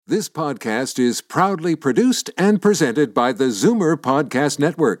This podcast is proudly produced and presented by the Zoomer Podcast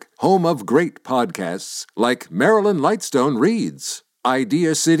Network, home of great podcasts like Marilyn Lightstone Reads,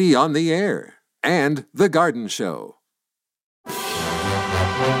 Idea City on the Air, and The Garden Show.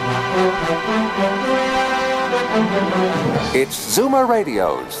 It's Zoomer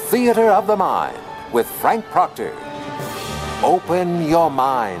Radio's Theater of the Mind with Frank Proctor. Open your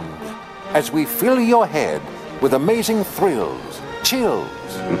mind as we fill your head with amazing thrills, chills,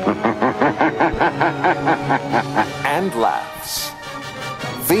 and laughs.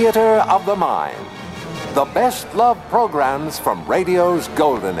 Theater of the Mind. The best love programs from radio's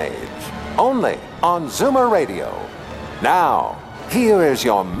golden age. Only on Zoomer Radio. Now, here is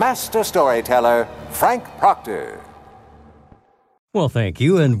your master storyteller, Frank Proctor. Well, thank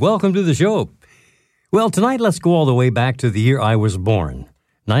you, and welcome to the show. Well, tonight, let's go all the way back to the year I was born,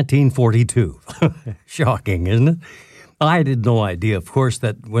 1942. Shocking, isn't it? I had no idea, of course,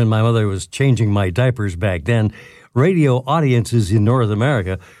 that when my mother was changing my diapers back then, radio audiences in North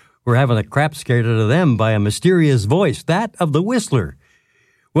America were having a crap scared out of them by a mysterious voice, that of the Whistler.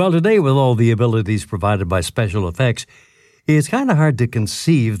 Well, today, with all the abilities provided by special effects, it's kind of hard to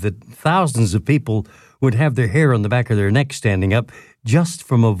conceive that thousands of people would have their hair on the back of their neck standing up just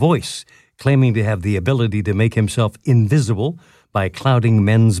from a voice claiming to have the ability to make himself invisible by clouding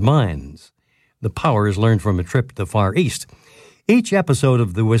men's minds. The power is learned from a trip to the Far East. Each episode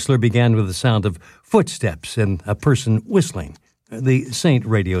of The Whistler began with the sound of footsteps and a person whistling. The Saint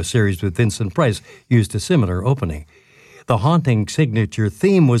radio series with Vincent Price used a similar opening. The haunting signature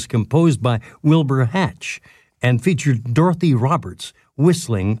theme was composed by Wilbur Hatch and featured Dorothy Roberts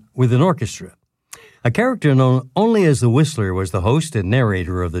whistling with an orchestra. A character known only as the Whistler was the host and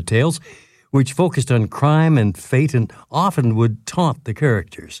narrator of the tales, which focused on crime and fate and often would taunt the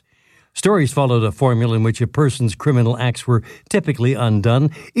characters. Stories followed a formula in which a person's criminal acts were typically undone,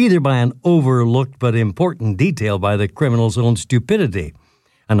 either by an overlooked but important detail by the criminal's own stupidity.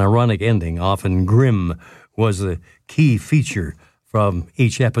 An ironic ending, often grim, was the key feature from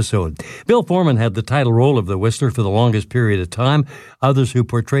each episode. Bill Foreman had the title role of the Whistler for the longest period of time. Others who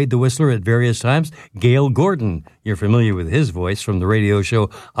portrayed the Whistler at various times, Gale Gordon. You're familiar with his voice from the radio show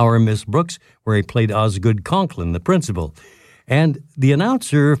Our Miss Brooks, where he played Osgood Conklin, the principal. And the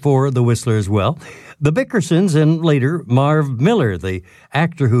announcer for the Whistler as well, the Bickersons, and later Marv Miller, the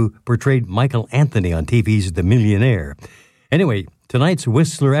actor who portrayed Michael Anthony on TV's The Millionaire. Anyway, tonight's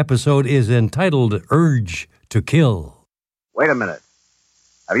Whistler episode is entitled Urge to Kill. Wait a minute.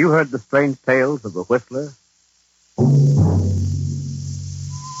 Have you heard the strange tales of the Whistler?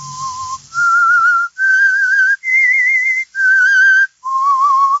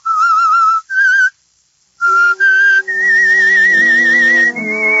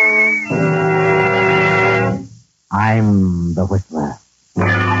 I'm the Whistler.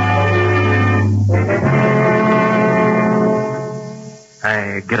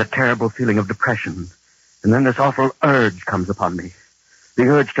 I get a terrible feeling of depression. And then this awful urge comes upon me. The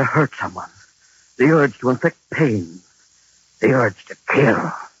urge to hurt someone. The urge to inflict pain. The urge to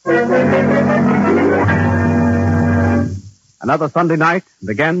kill. Another Sunday night, and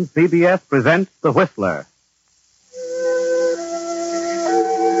again CBS presents The Whistler.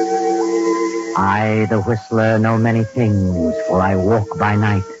 I, the Whistler, know many things, for I walk by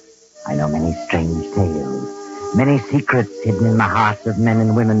night. I know many strange tales, many secrets hidden in the hearts of men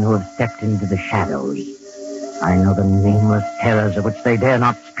and women who have stepped into the shadows. I know the nameless terrors of which they dare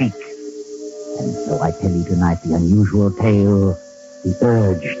not speak. And so I tell you tonight the unusual tale, the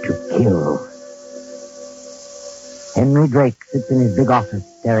urge to kill. Henry Drake sits in his big office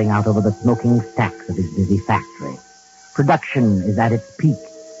staring out over the smoking stacks of his busy factory. Production is at its peak.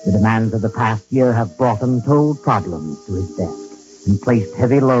 The demands of the past year have brought untold problems to his desk and placed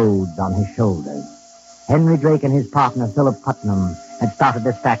heavy loads on his shoulders. Henry Drake and his partner, Philip Putnam, had started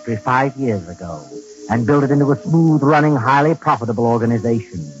this factory 5 years ago and built it into a smooth-running, highly profitable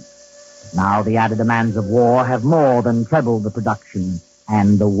organization. Now the added demands of war have more than trebled the production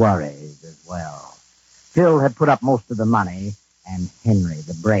and the worries as well. Phil had put up most of the money, and Henry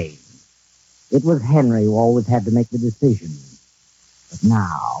the brains. It was Henry who always had to make the decisions. But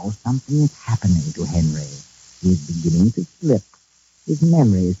now something is happening to Henry. He is beginning to slip. His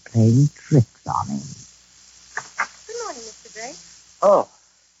memory is playing tricks on him. Good morning, Mr. Drake. Oh.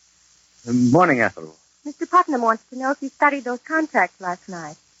 Good morning, Ethel. Mr. Putnam wants to know if you studied those contracts last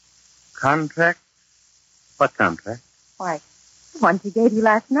night. Contract? What contract? Why, the ones he gave you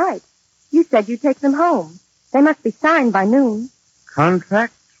last night. You said you'd take them home. They must be signed by noon.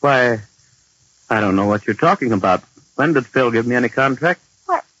 Contract? Why, I don't know what you're talking about. When did Phil give me any contract?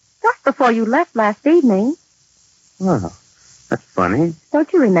 What? Just before you left last evening. Well, That's funny.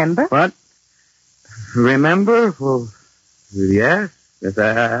 Don't you remember? What? Remember? Well, yes. Yes,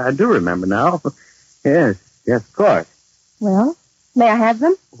 I do remember now. Yes, of course. Well, may I have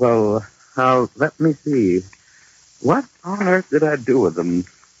them? Well, let me see. What on earth did I do with them?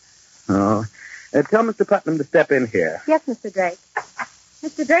 Oh, tell Mr. Putnam to step in here. Yes, Mr. Drake.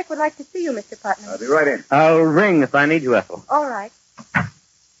 Mr. Drake would like to see you, Mr. Putnam. I'll be right in. I'll ring if I need you, Ethel. All right.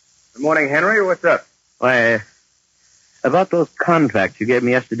 Good morning, Henry. What's up? Why, about those contracts you gave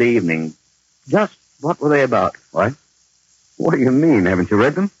me yesterday evening. Just what were they about? What? What do you mean? Haven't you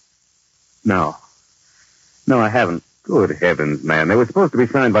read them? No, I haven't. Good heavens, man. They were supposed to be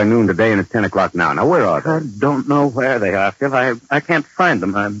signed by noon today, and it's 10 o'clock now. Now, where are they? I don't know where they are, Phil. I can't find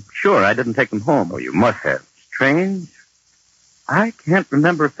them. I'm sure I didn't take them home. Oh, you must have. Strange. I can't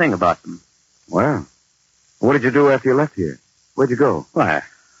remember a thing about them. Well, what did you do after you left here? Where'd you go? Why,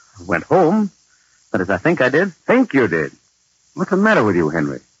 I went home. That is, I think I did. Think you did? What's the matter with you,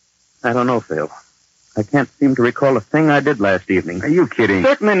 Henry? I don't know, Phil. I can't seem to recall a thing I did last evening. Are you kidding?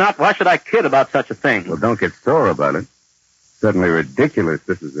 Certainly not. Why should I kid about such a thing? Well, don't get sore about it. Certainly ridiculous.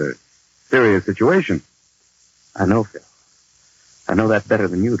 This is a serious situation. I know, Phil. I know that better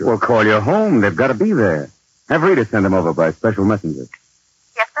than you do. Well, call your home. They've got to be there. Have Rita send them over by special messenger.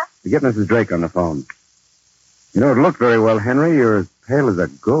 Yes, sir? Get Mrs. Drake on the phone. You don't look very well, Henry. You're as pale as a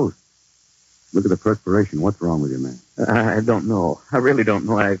ghost. Look at the perspiration. What's wrong with you, man? I don't know. I really don't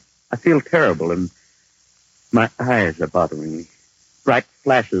know. I feel terrible, and my eyes are bothering me. Bright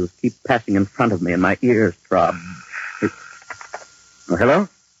flashes keep passing in front of me, and my ears throb. Oh, hello?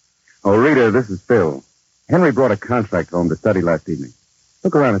 Oh, Rita, this is Phil. Henry brought a contract home to study last evening.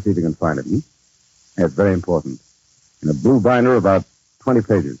 Look around and see if you can find it, Yeah, it's very important. In a blue binder, about 20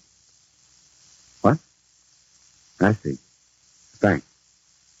 pages. What? I see. Thanks.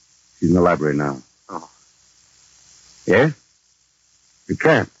 She's in the library now. Oh. Yes? You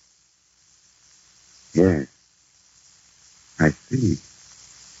can't? Yes. I see.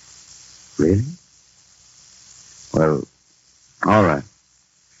 Really? Well, all right.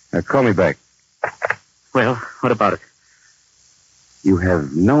 Call me back. Well, what about it? You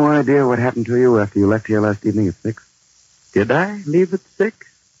have no idea what happened to you after you left here last evening at 6? Did I leave at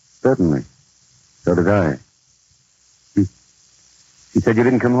 6? Certainly. So did I. She said you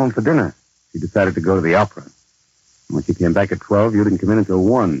didn't come home for dinner. She decided to go to the opera. And when she came back at 12, you didn't come in until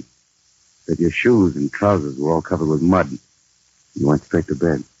 1. Said your shoes and trousers were all covered with mud. You went straight to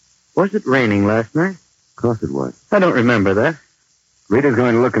bed. Was it raining last night? Of course it was. I don't remember that. Rita's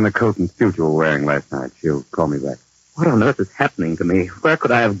going to look in the coat and suit you were wearing last night. She'll call me back. What on earth is happening to me? Where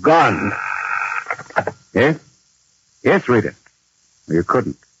could I have gone? Yes? Yes, Rita. Well, you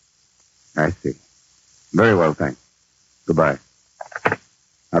couldn't. I see. Very well, thanks. Goodbye.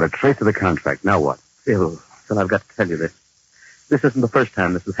 Not a trace of the contract. Now what? Phil, I've got to tell you this. This isn't the first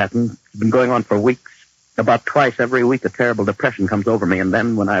time this has happened. It's been going on for weeks. About twice every week, a terrible depression comes over me, and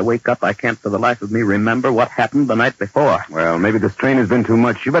then when I wake up, I can't for the life of me remember what happened the night before. Well, maybe the strain has been too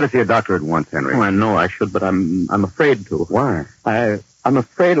much. You better see a doctor at once, Henry. Oh, I know I should, but I'm afraid to. Why? I'm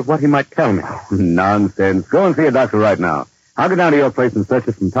afraid of what he might tell me. Oh, nonsense. Go and see a doctor right now. I'll go down to your place and search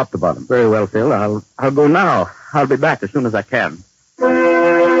it from top to bottom. Very well, Phil. I'll go now. I'll be back as soon as I can.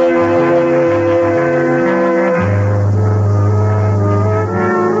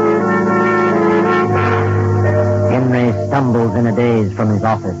 Henry stumbles in a daze from his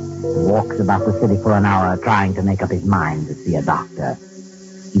office and walks about the city for an hour trying to make up his mind to see a doctor.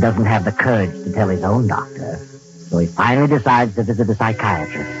 He doesn't have the courage to tell his own doctor, so he finally decides to visit a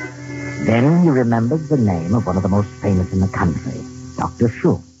psychiatrist. Then he remembers the name of one of the most famous in the country, Dr.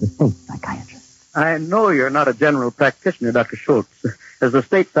 Schultz, the state psychiatrist. I know you're not a general practitioner, Dr. Schultz. As a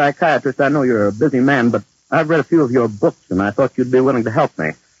state psychiatrist, I know you're a busy man, but I've read a few of your books, and I thought you'd be willing to help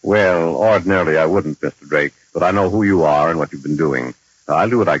me. Well, ordinarily I wouldn't, Mr. Drake, but I know who you are and what you've been doing. I'll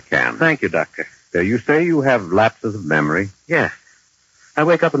do what I can. Thank you, Doctor. You say you have lapses of memory? Yes. I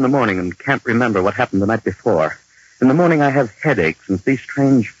wake up in the morning and can't remember what happened the night before. In the morning I have headaches and see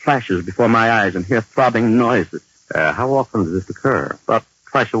strange flashes before my eyes and hear throbbing noises. How often does this occur? About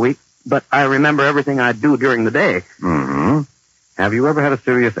twice a week. But I remember everything I do during the day. Mm-hmm. Have you ever had a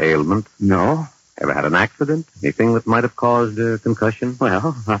serious ailment? No. Ever had an accident? Anything that might have caused a concussion?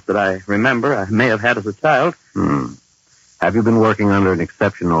 Well, not that I remember. I may have had as a child. Have you been working under an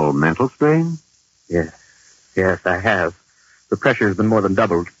exceptional mental strain? Yes, I have. The pressure has been more than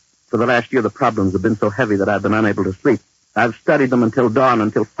doubled. For the last year, the problems have been so heavy that I've been unable to sleep. I've studied them until dawn,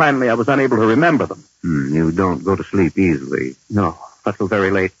 until finally I was unable to remember them. You don't go to sleep easily. No, not till very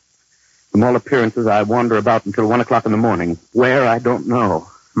late. From all appearances, I wander about until 1 o'clock in the morning. Where, I don't know.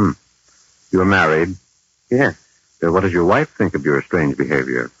 You're married? Yes, What does your wife think of your strange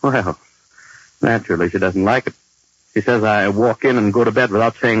behavior? Well, naturally, she doesn't like it. She says I walk in and go to bed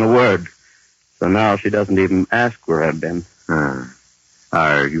without saying a word. So now she doesn't even ask where I've been.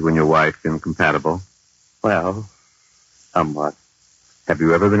 Are you and your wife incompatible? Well, somewhat. Have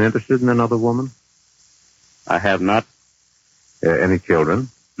you ever been interested in another woman? I have not. Any children?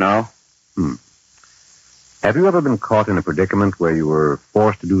 No. Have you ever been caught in a predicament where you were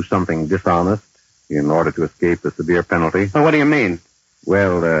forced to do something dishonest in order to escape a severe penalty? Well, what do you mean?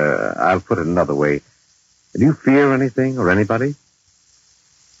 Well, I'll put it another way. Do you fear anything or anybody?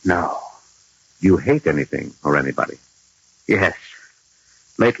 No. Do you hate anything or anybody? Yes.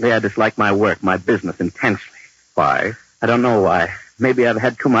 Lately, I dislike my work, my business, intensely. Why? I don't know why. Maybe I've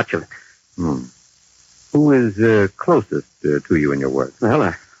had too much of it. Who is closest to you in your work? Well,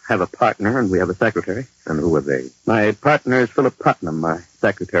 I have a partner, and we have a secretary. And who are they? My partner is Philip Putnam. My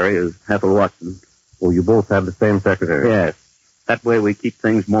secretary is Ethel Watson. Oh, you both have the same secretary? Yes. That way we keep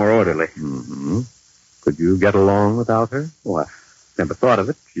things more orderly. Could you get along without her? Oh, I never thought of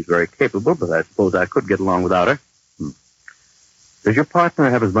it. She's very capable, but I suppose I could get along without her. Does your partner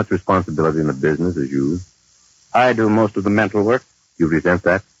have as much responsibility in the business as you? I do most of the mental work. You resent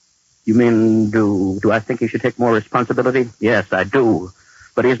that? You mean, do I think he should take more responsibility? Yes, I do.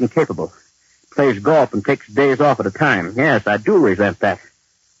 But he isn't capable. Plays golf and takes days off at a time. Yes, I do resent that.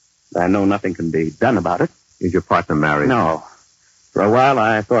 I know nothing can be done about it. Is your partner married? No. For a while,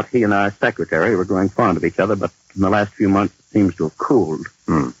 I thought he and our secretary were growing fond of each other, but in the last few months, it seems to have cooled.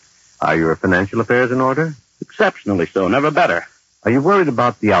 Are your financial affairs in order? Exceptionally so, never better. Are you worried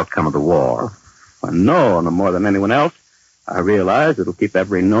about the outcome of the war? Well, no more than anyone else. I realize it'll keep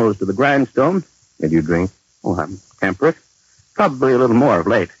every nose to the grindstone. Do you drink? Oh, I'm temperate. Probably a little more of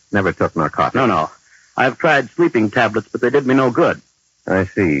late. Never took narcotics? No. I've tried sleeping tablets, but they did me no good. I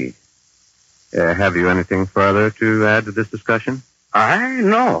see. Have you anything further to add to this discussion?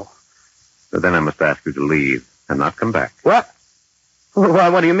 No. So then I must ask you to leave and not come back. What?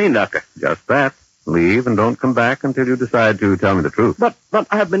 Well, what do you mean, Doctor? Just that. Leave and don't come back until you decide to tell me the truth. But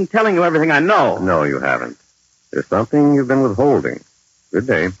I've been telling you everything I know. No, you haven't. There's something you've been withholding. Good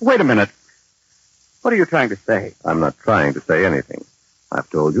day. Wait a minute. What are you trying to say? I'm not trying to say anything. I've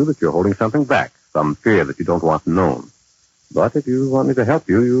told you that you're holding something back, some fear that you don't want known. But if you want me to help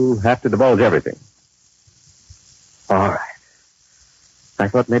you, you have to divulge everything. All right. I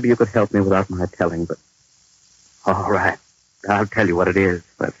thought maybe you could help me without my telling, but... All right. I'll tell you what it is.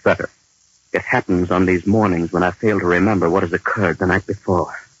 That's better. It happens on these mornings when I fail to remember what has occurred the night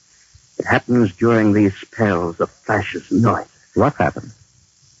before. It happens during these spells of flashes and noises. What happens?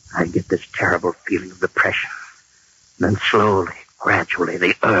 I get this terrible feeling of depression. And then slowly, gradually,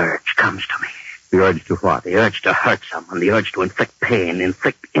 the urge comes to me. The urge to what? The urge to hurt someone. The urge to inflict pain,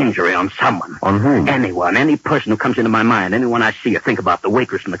 inflict injury on someone. On whom? Anyone. Any person who comes into my mind. Anyone I see or think about. The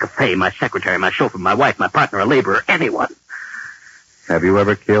waitress in the cafe, my secretary, my chauffeur, my wife, my partner, a laborer. Anyone. Have you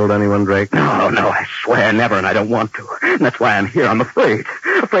ever killed anyone, Drake? No, I swear never, and I don't want to. And that's why I'm here. I'm afraid.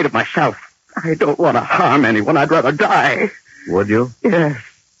 Afraid of myself. I don't want to harm anyone. I'd rather die. Would you? Yes.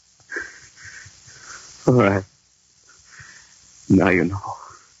 All right. Now you know.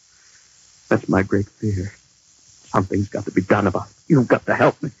 That's my great fear. Something's got to be done about it. You've got to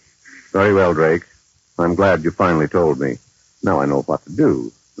help me. Very well, Drake. I'm glad you finally told me. Now I know what to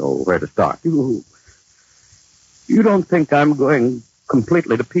do, know where to start. You don't think I'm going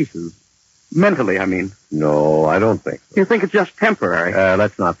completely to pieces? Mentally, I mean. No, I don't think so. You think it's just temporary?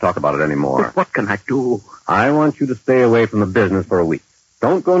 Let's not talk about it anymore. But what can I do? I want you to stay away from the business for a week.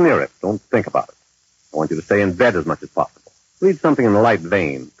 Don't go near it. Don't think about it. I want you to stay in bed as much as possible. Read something in a light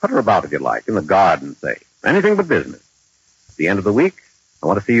vein. Putter about if you like, in the garden, say. Anything but business. At the end of the week, I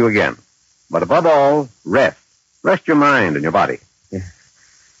want to see you again. But above all, rest. Rest your mind and your body. Yes,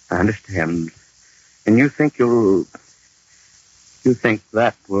 I understand. And you think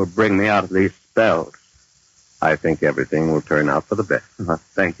that will bring me out of these spells? I think everything will turn out for the best.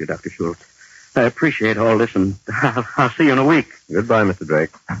 Thank you, Dr. Schultz. I appreciate all this, and I'll see you in a week. Goodbye, Mr. Drake.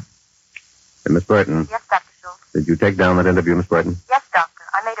 Hey, Miss Burton. Yes, Dr. Schultz. Did you take down that interview, Miss Burton? Yes, Doctor.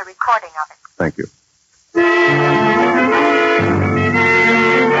 I made a recording of it. Thank you.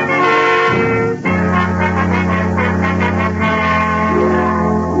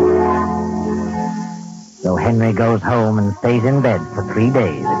 So Henry goes home and stays in bed for 3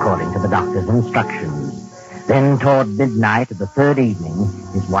 days, according to the doctor's instructions. Then, toward midnight of the third evening,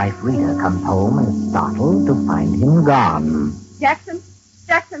 his wife Rita comes home and is startled to find him gone. Jackson?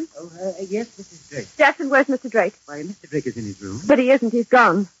 Oh, yes, Mrs. Drake. Jackson, where's Mr. Drake? Why, Mr. Drake is in his room. But he isn't. He's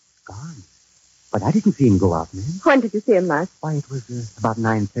gone. Gone. But I didn't see him go out, ma'am. When did you see him last? Why, it was about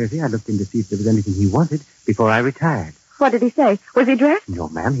 9:30. I looked in to see if there was anything he wanted before I retired. What did he say? Was he dressed? No,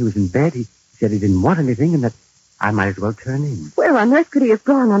 ma'am. He was in bed. He said he didn't want anything and that I might as well turn in. Where on earth could he have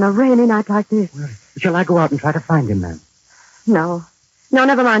gone on a rainy night like this? Well, shall I go out and try to find him, ma'am? No. No,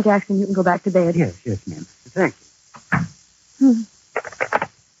 never mind, Jackson. You can go back to bed. Yes, ma'am. Thank you.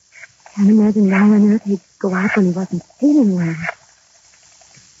 Can't imagine why on earth he'd go out when he wasn't feeling well.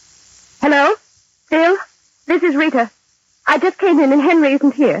 Hello? Phil? This is Rita. I just came in and Henry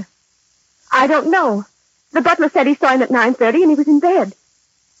isn't here. I don't know. The butler said he saw him at 9:30 and he was in bed.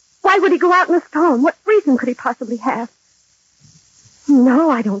 Why would he go out in a storm? What reason could he possibly have? No,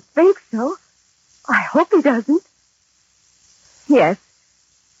 I don't think so. I hope he doesn't. Yes.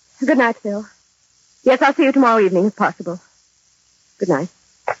 Good night, Phil. Yes, I'll see you tomorrow evening if possible. Good night.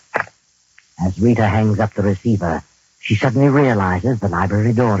 As Rita hangs up the receiver, she suddenly realizes the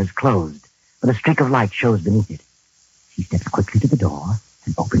library door is closed, but a streak of light shows beneath it. She steps quickly to the door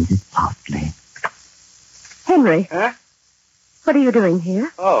and opens it softly. Henry. Huh? What are you doing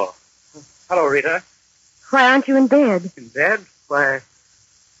here? Oh. Hello, Rita. Why aren't you in bed? In bed? Why,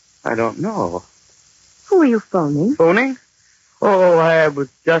 I don't know. Who are you phoning? Phoning? Oh, I was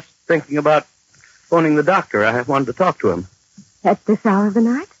just thinking about phoning the doctor. I wanted to talk to him. At this hour of the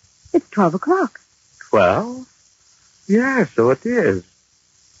night? It's 12 o'clock. 12? Yeah, so it is.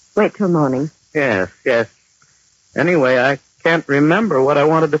 Wait till morning. Yes. Anyway, I can't remember what I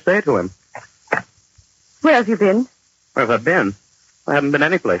wanted to say to him. Where have you been? Where have I been? I haven't been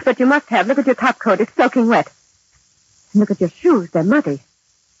anyplace. But you must have. Look at your top coat. It's soaking wet. And look at your shoes. They're muddy.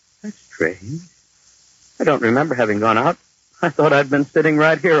 That's strange. I don't remember having gone out. I thought I'd been sitting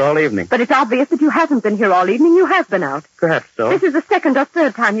right here all evening. But it's obvious that you haven't been here all evening. You have been out. Perhaps so. This is the second or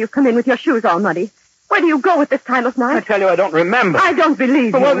third time you've come in with your shoes all muddy. Where do you go at this time of I night? tell you, I don't remember. I don't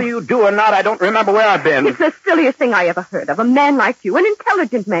believe But you. whether you do or not, I don't remember where I've been. It's the silliest thing I ever heard of. A man like you, an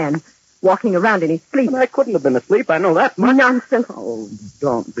intelligent man, walking around in his sleep. But I couldn't have been asleep. I know that much. Nonsense. Oh,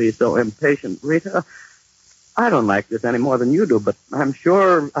 don't be so impatient, Rita. I don't like this any more than you do, but I'm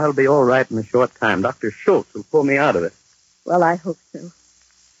sure I'll be all right in a short time. Dr. Schultz will pull me out of it. Well, I hope so.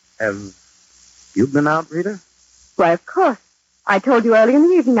 Have you been out, Rita? Why, of course. I told you early in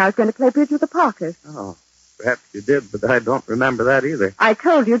the evening I was going to play bridge with the Parkers. Oh, perhaps you did, but I don't remember that either. I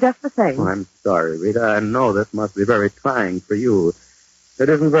told you just the same. Oh, I'm sorry, Rita. I know this must be very trying for you. It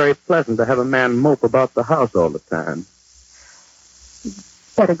isn't very pleasant to have a man mope about the house all the time.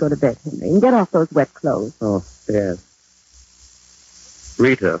 Better go to bed, Henry, and get off those wet clothes. Oh, yes.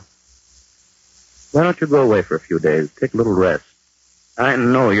 Rita, why don't you go away for a few days? Take a little rest. I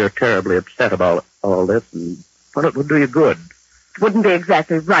know you're terribly upset about all this, but it would do you good. It wouldn't be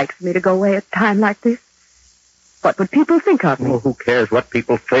exactly right for me to go away at a time like this. What would people think of me? Oh, who cares what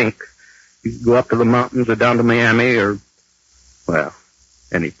people think? You can go up to the mountains or down to Miami or, well,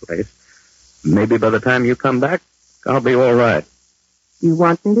 any place. Maybe by the time you come back, I'll be all right. You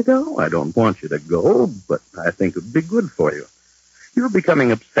want me to go? I don't want you to go, but I think it would be good for you. You're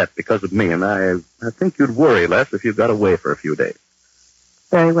becoming upset because of me, and I think you'd worry less if you got away for a few days.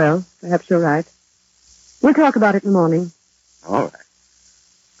 Very well. Perhaps you're right. We'll talk about it in the morning. All right.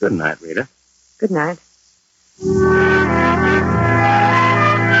 Good night, Rita. Good night.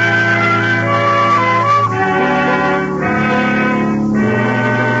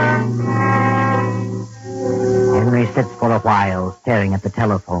 Henry sits for a while, staring at the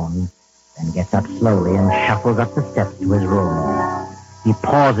telephone, then gets up slowly and shuffles up the steps to his room. He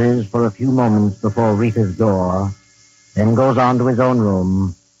pauses for a few moments before Rita's door, then goes on to his own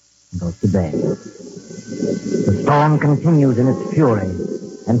room and goes to bed. The storm continues in its fury,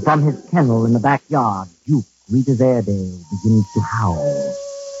 and from his kennel in the backyard, Duke, Rita's Airedale, begins to howl.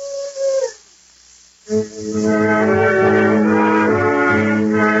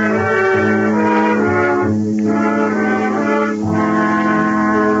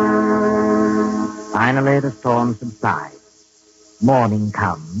 Finally, the storm subsides. Morning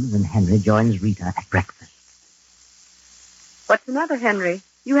comes, and Henry joins Rita at breakfast. What's the matter, Henry?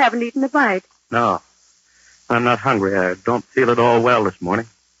 You haven't eaten a bite. No, I'm not hungry. I don't feel at all well this morning.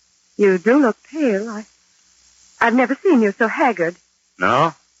 You do look pale. I've never seen you so haggard.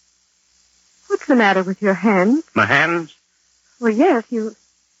 No? What's the matter with your hands? My hands? Well, yes, you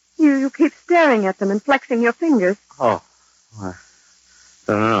keep staring at them and flexing your fingers. Oh, I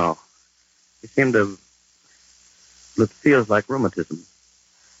don't know. You seem to... It feels like rheumatism.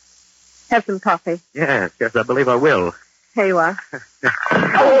 Have some coffee. Yes, I believe I will. Here you are.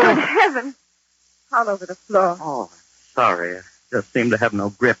 Oh, good heavens. All over the floor. Oh, sorry. I just seem to have no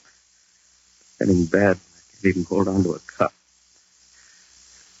grip. It's getting bad. I can't even hold on to a cup.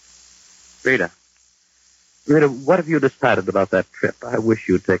 Rita. Rita, what have you decided about that trip? I wish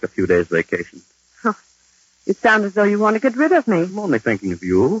you'd take a few days' vacation. Oh, you sound as though you want to get rid of me. I'm only thinking of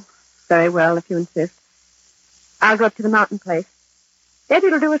you. Very well, if you insist. I'll go up to the mountain place. Maybe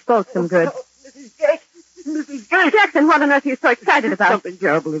it'll do us both some good. Mrs. Jackson! Mrs. Jackson! Jackson, what on earth are you so excited about? Something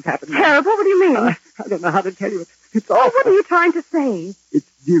terrible has happened. Terrible? What do you mean? I don't know how to tell you. It's Oh, awful. what are you trying to say? It's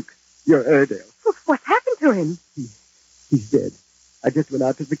Duke, your Airedale. Well, what's happened to him? He's dead. I just went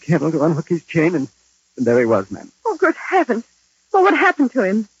out to the kennel to unhook his chain, and there he was, ma'am. Oh, good heavens. Well, what happened to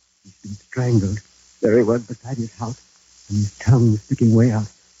him? He's been strangled. There he was beside his house, and his tongue sticking way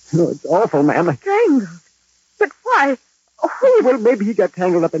out. Oh, it's awful, ma'am. Strangled? But why? Oh, well, maybe he got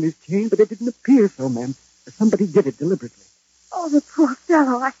tangled up in his chain, but it didn't appear so, ma'am. Somebody did it deliberately. Oh, the poor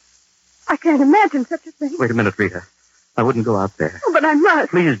fellow. I can't imagine such a thing. Wait a minute, Rita. I wouldn't go out there. Oh, but I must.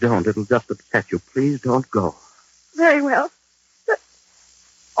 Please don't. It'll just upset you. Please don't go. Very well. But,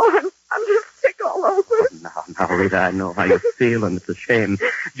 I'm just sick all over. Now, Rita, I know how you feel, and it's a shame.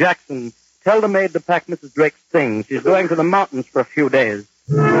 Jackson, tell the maid to pack Mrs. Drake's things. She's going to the mountains for a few days.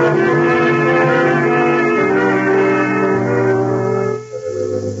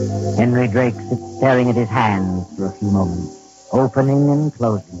 Henry Drake sits staring at his hands for a few moments, opening and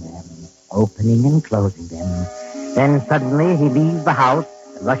closing them, opening and closing them. Then suddenly he leaves the house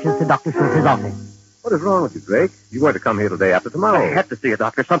and rushes to Dr. Schultz's office. What is wrong with you, Drake? You were to come here the day after tomorrow. I had to see you,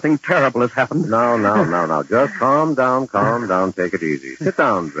 Doctor. Something terrible has happened. No. Just calm down. Take it easy. Sit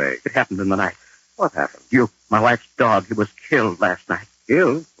down, Drake. It happened in the night. What happened? Duke, my wife's dog. He was killed last night.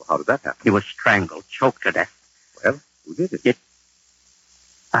 Killed? Well, how did that happen? He was strangled, choked to death. Well, who did it?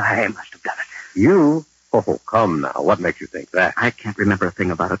 I must have done it. You? Oh, come now. What makes you think that? I can't remember a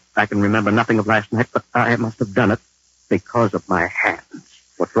thing about it. I can remember nothing of last night, but I must have done it because of my hands.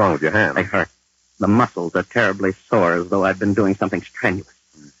 What's wrong with your hands? They hurt. The muscles are terribly sore, as though I'd been doing something strenuous.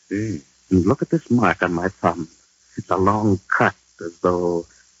 I see. And look at this mark on my thumb. It's a long cut, as though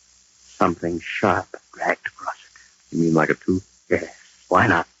something sharp dragged across it. You mean like a tooth? Yes. Why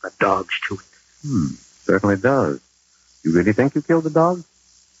not? A dog's tooth. Certainly does. You really think you killed the dog?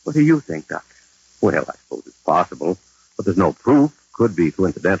 What do you think, Doctor? Well, I suppose it's possible, but there's no proof. Could be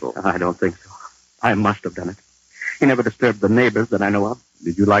coincidental. I don't think so. I must have done it. He never disturbed the neighbors that I know of.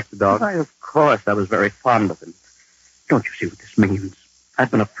 Did you like the dog? Why, of course. I was very fond of him. Don't you see what this means?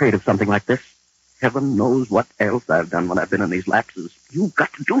 I've been afraid of something like this. Heaven knows what else I've done when I've been in these lapses. You've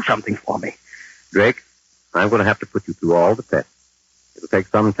got to do something for me. Drake, I'm going to have to put you through all the tests. It'll take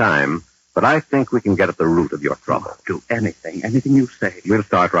some time, but I think we can get at the root of your trouble. Do anything you say. We'll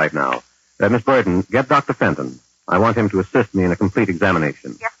start right now. Miss Burton, get Dr. Fenton. I want him to assist me in a complete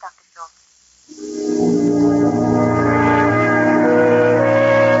examination. Yes, Dr. Schultz.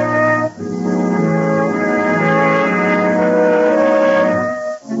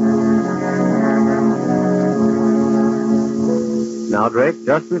 Now, Drake,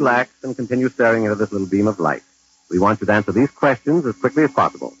 just relax and continue staring into this little beam of light. We want you to answer these questions as quickly as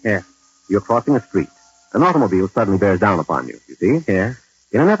possible. Yes. You're crossing a street. An automobile suddenly bears down upon you, you see? Yes.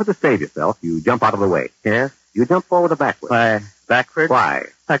 In an effort to save yourself, you jump out of the way. Yes. You jump forward or backward? Why, backward? Why?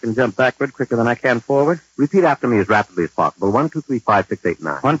 I can jump backward quicker than I can forward. Repeat after me as rapidly as possible. 1, 2, 3, 5, 6, 8,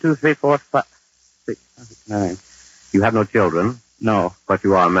 9. 1, 2, 3, 4, 5, 6, 7, 9. You have no children? No. But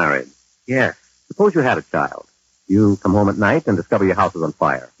you are married? Yes. Suppose you had a child. You come home at night and discover your house is on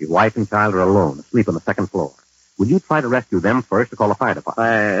fire. Your wife and child are alone, asleep on the second floor. Would you try to rescue them first or call the fire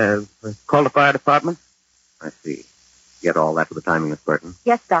department? Call the fire department? I see. Get all that for the timing, Miss Burton?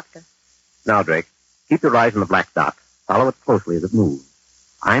 Yes, Doctor. Now, Drake, keep your eyes on the black dot. Follow it closely as it moves.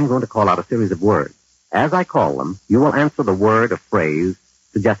 I'm going to call out a series of words. As I call them, you will answer the word or phrase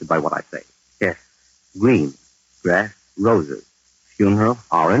suggested by what I say. Yes. Green. Grass. Roses. Funeral.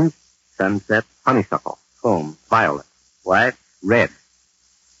 Orange. Sunset. Honeysuckle. Comb. Violet. White. Red.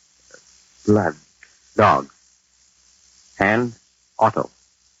 Blood. Dog. Hand. Auto.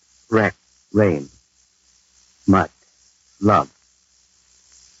 Wreck. Rain. Mud. Love.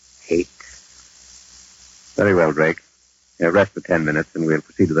 Hate. Very well, Drake. Rest for 10 minutes and we'll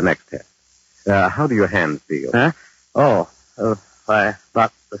proceed to the next test. How do your hands feel? Huh? Why,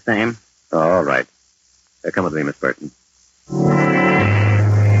 about the same. All right. Come with me, Miss Burton.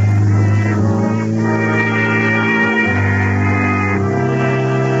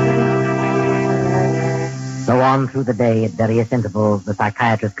 So on through the day, at various intervals, the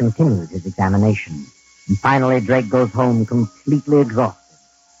psychiatrist continues his examination. And finally, Drake goes home completely exhausted.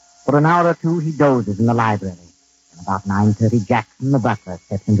 For an hour or two, he dozes in the library. And about 9:30, Jackson, the butler,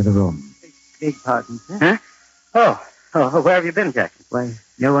 steps into the room. Beg pardon, sir. Huh? Oh, where have you been, Jackson? Why,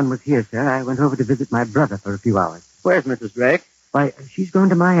 no one was here, sir. I went over to visit my brother for a few hours. Where's Mrs. Drake? Why, she's going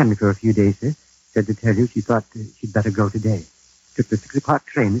to Miami for a few days, sir. Said to tell you she thought she'd better go today. Took the 6 o'clock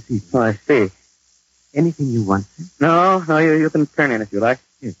train this evening. Oh, I see. Anything you want, sir? No, you can turn in if you like.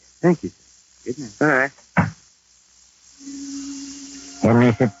 Yes. Thank you, sir. Good night. All right.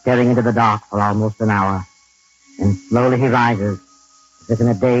 Henry sits staring into the dark for almost an hour. Then slowly he rises, as if in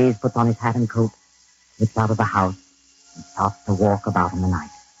a daze, puts on his hat and coat, slips out of the house, and starts to walk about in the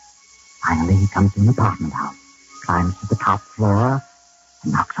night. Finally, he comes to an apartment house, climbs to the top floor,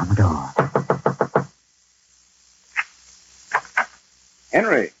 and knocks on the door.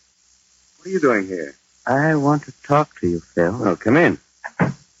 Henry, what are you doing here? I want to talk to you, Phil. Oh, come in.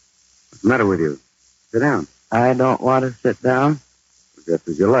 What's the matter with you? Sit down. I don't want to sit down. Just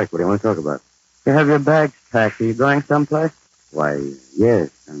as you like. What do you want to talk about? You have your bags packed. Are you going someplace? Why, yes.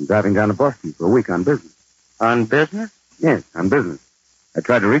 I'm driving down to Boston for a week on business. On business? Yes, on business. I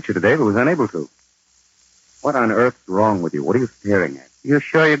tried to reach you today, but was unable to. What on earth's wrong with you? What are you staring at? You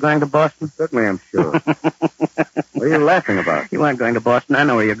sure you're going to Boston? Certainly I'm sure. What are you laughing about? You aren't going to Boston. I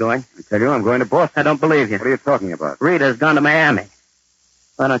know where you're going. I tell you, I'm going to Boston. I don't believe you. What are you talking about? Rita's gone to Miami.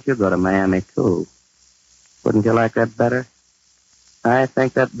 Why don't you go to Miami, too? Wouldn't you like that better? I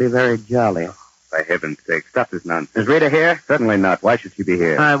think that'd be very jolly. For heaven's sake, stop this nonsense. Is Rita here? Certainly not. Why should she be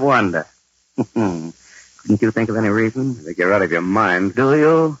here? I wonder. Couldn't you think of any reason? I think you're out of your mind. Do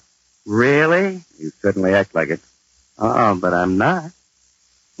you? Really? You certainly act like it. Oh, but I'm not.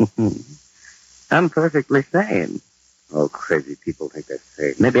 I'm perfectly sane. Oh, crazy people think they're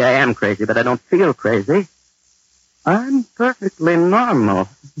safe. Maybe I am crazy, but I don't feel crazy. I'm perfectly normal.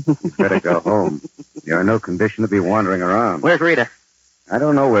 You better go home. You're in no condition to be wandering around. Where's Rita? I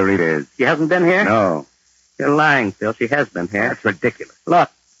don't know where Rita is. She hasn't been here? No. You're lying, Phil. She has been here. That's ridiculous. Look,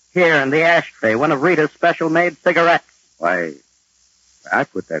 here in the ashtray, one of Rita's special-made cigarettes. Why, I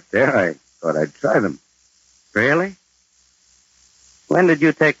put that there. I thought I'd try them. Really? When did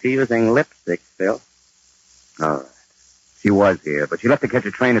you take to using lipstick, Phil? All right. She was here, but she left to catch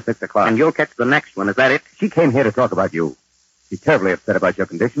a train at 6 o'clock. And you'll catch the next one, is that it? She came here to talk about you. She's terribly upset about your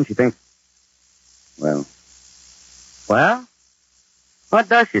condition. She thinks... Well, What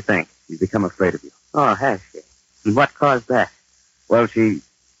does she think? she's become afraid of you. Oh, has she? And what caused that? Well,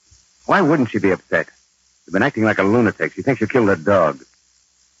 why wouldn't she be upset? You've been acting like a lunatic. She thinks you killed her dog.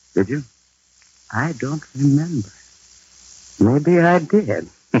 Did you? I don't remember. Maybe I did.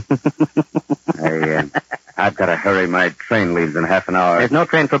 I've got to hurry. My train leaves in half an hour. There's no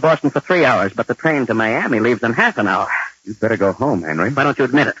train for Boston for 3 hours, but the train to Miami leaves in half an hour. You'd better go home, Henry. Why don't you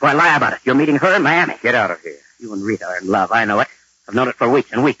admit it? Why lie about it? You're meeting her in Miami. Get out of here. You and Rita are in love. I know it. I've known it for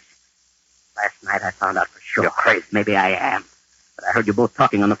weeks and weeks. Last night I found out for sure. You're crazy. Maybe I am. But I heard you both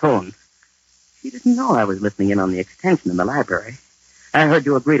talking on the phone. She didn't know I was listening in on the extension in the library. I heard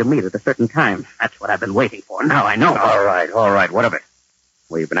you agree to meet at a certain time. That's what I've been waiting for. Now I know. All right. What of it?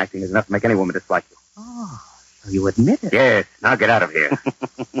 The way you've been acting is enough to make any woman dislike you. Oh, so you admit it? Yes. Now get out of here.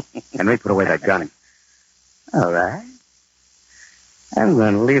 Henry, put away that gun. All right. I'm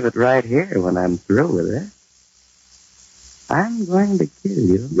going to leave it right here when I'm through with it. I'm going to kill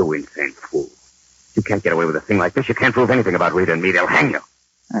you. You insane fool. You can't get away with a thing like this. You can't prove anything about Rita and me. They'll hang you.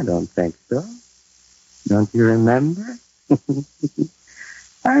 I don't think so. Don't you remember?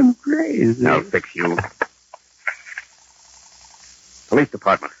 I'm crazy. I'll fix you. Police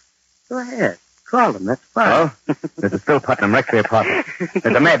department. Go ahead. Call them. That's fine. Hello? This is Phil Putnam, Rexley apartment.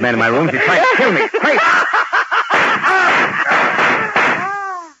 There's a madman in my room. He's trying to kill me. Hey!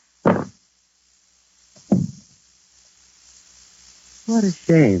 What a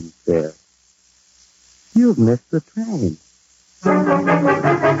shame, Phil. You've missed the train.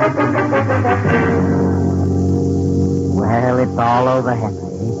 Well, it's all over,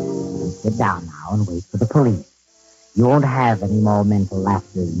 Henry. Sit down now and wait for the police. You won't have any more mental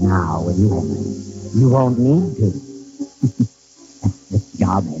lapses now, will you, Henry? You won't need to. This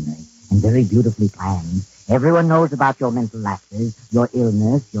job, Henry, and very beautifully planned. Everyone knows about your mental lapses, your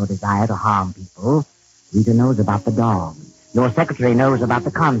illness, your desire to harm people. Rita knows about the dog. Your secretary knows about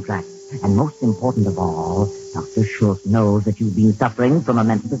the contract. And most important of all, Dr. Schultz knows that you've been suffering from a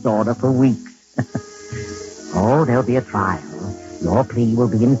mental disorder for weeks. Oh, there'll be a trial. Your plea will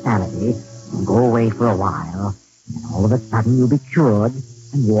be insanity. You'll go away for a while. And all of a sudden you'll be cured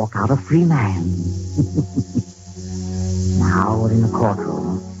and walk out a free man. Now we're in the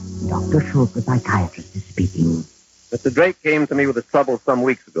courtroom. Dr. Schultz, the psychiatrist, is speaking. Mr. Drake came to me with his troubles some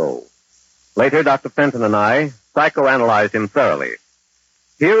weeks ago. Later, Dr. Fenton and I psychoanalyzed him thoroughly.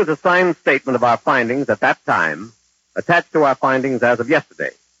 Here is a signed statement of our findings at that time, attached to our findings as of yesterday.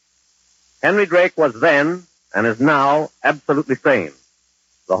 Henry Drake was then, and is now, absolutely sane.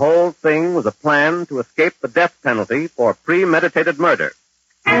 The whole thing was a plan to escape the death penalty for premeditated murder.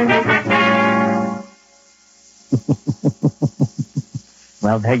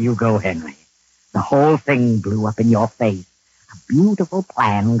 Well, there you go, Henry. The whole thing blew up in your face. A beautiful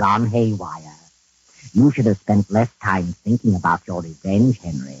plan gone haywire. You should have spent less time thinking about your revenge,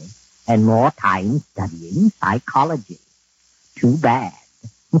 Henry, and more time studying psychology. Too bad.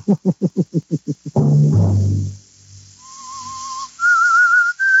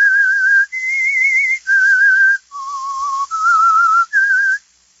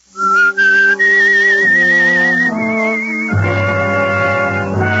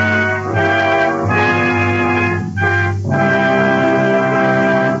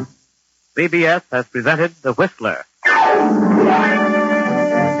 CBS has presented The Whistler.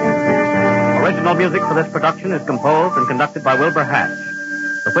 Original music for this production is composed and conducted by Wilbur Hatch.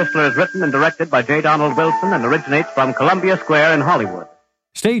 The Whistler is written and directed by J. Donald Wilson and originates from Columbia Square in Hollywood.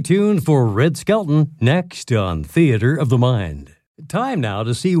 Stay tuned for Red Skelton next on Theater of the Mind. Time now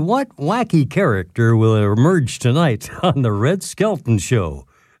to see what wacky character will emerge tonight on the Red Skelton Show.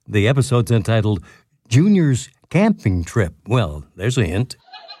 The episode's entitled Junior's Camping Trip. Well, there's a hint.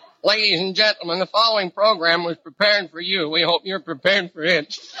 Ladies and gentlemen, the following program was prepared for you. We hope you're prepared for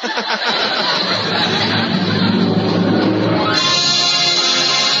it.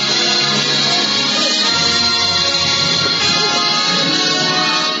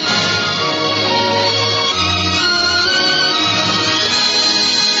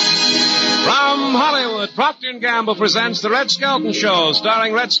 From Hollywood, Procter & Gamble presents The Red Skelton Show,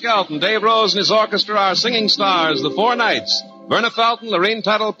 starring Red Skelton. Dave Rose and his orchestra are singing stars, the Four Knights. Verna Felton, Lorene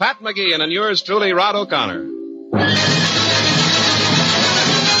Tuttle, Pat McGeehan, and yours truly, Rod O'Connor.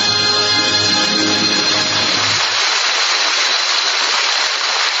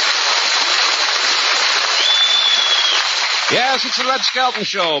 Yes, it's the Red Skelton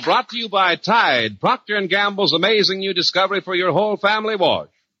Show, brought to you by Tide, Procter & Gamble's amazing new discovery for your whole family wash.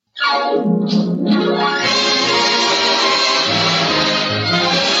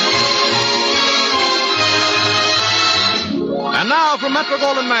 And now from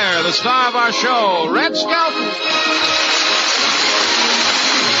Metro-Goldwyn-Mayer, the star of our show, Red Skelton.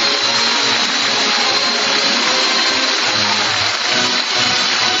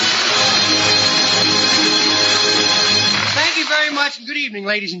 Thank you very much, and good evening,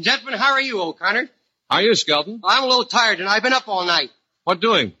 ladies and gentlemen. How are you, O'Connor? How are you, Skelton? I'm a little tired, and I've been up all night. What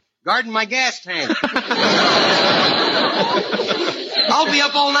doing? Guarding my gas tank. I'll be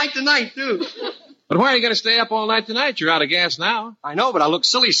up all night tonight, too. But why are you going to stay up all night tonight? You're out of gas now. I know, but I look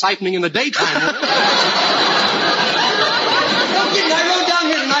silly siphoning in the daytime. No kidding, I rode down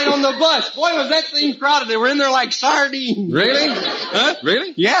here tonight on the bus. Boy, was that thing crowded. They were in there like sardines. Really? Huh?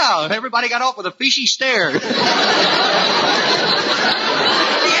 Really? Yeah, everybody got off with a fishy stare. He asked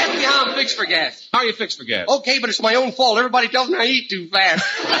me how I'm fixed for gas. How are you fixed for gas? Okay, but it's my own fault. Everybody tells me I eat too fast.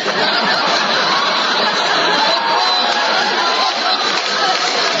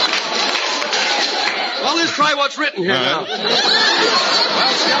 Well, let's try what's written here now.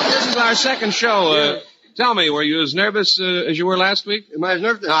 Well, Skelton, this is our second show. Tell me, were you as nervous as you were last week? Am I as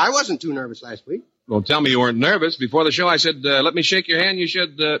nervous? No, I wasn't too nervous last week. Well, tell me you weren't nervous. Before the show, I said, let me shake your hand. You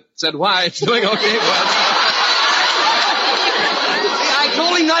said, why? It's doing okay, but... See, I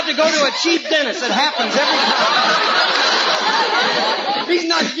told him not to go to a cheap dentist. It happens every time. He's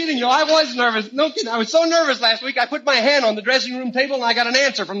not kidding you. I was nervous. No kidding. I was so nervous last week, I put my hand on the dressing room table and I got an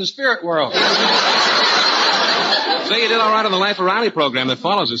answer from the spirit world. So you did all right on the Life of Riley program that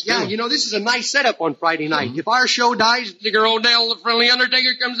follows us, too. Yeah, you know, this is a nice setup on Friday night. Mm-hmm. If our show dies, Digger O'Dell, the friendly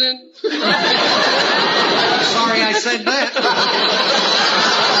undertaker, comes in. Sorry I said that.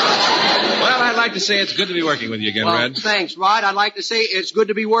 Well, I'd like to say it's good to be working with you again, Red. Thanks, Rod. I'd like to say it's good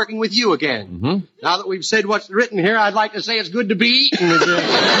to be working with you again. Mm-hmm. Now that we've said what's written here, I'd like to say it's good to be eating again.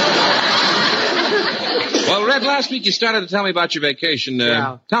 Well, Red, last week you started to tell me about your vacation.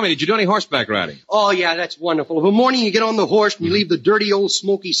 Yeah. Tell me, did you do any horseback riding? Oh, yeah, that's wonderful. Of a morning you get on the horse and you leave the dirty old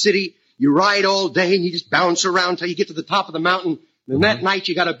smoky city. You ride all day and you just bounce around till you get to the top of the mountain. And that night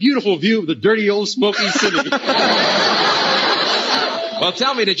you got a beautiful view of the dirty old smoky city. Well,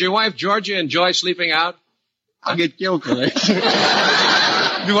 tell me, did your wife Georgia enjoy sleeping out? I'll get killed for that.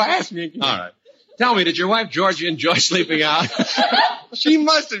 Do I ask me again? All right. Tell me, did your wife Georgia enjoy sleeping out? She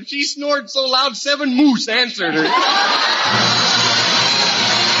must have. She snored so loud 7 moose answered her.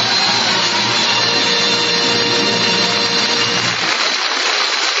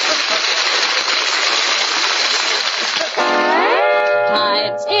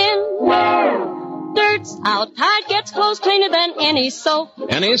 Tide's in, dirt's out. Tide gets clothes cleaner than any soap.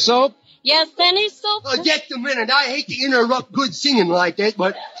 Any soap? Yes, any soap. Oh, just a minute. I hate to interrupt good singing like that,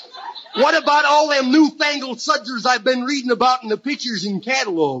 but what about all them newfangled sudsers I've been reading about in the pictures and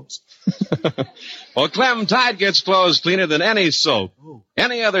catalogs? Well, Clem, Tide gets clothes cleaner than any soap,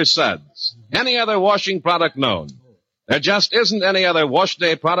 any other suds, any other washing product known. There just isn't any other wash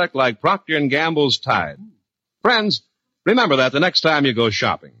day product like Procter & Gamble's Tide. Friends, remember that the next time you go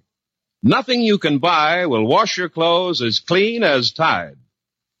shopping. Nothing you can buy will wash your clothes as clean as Tide.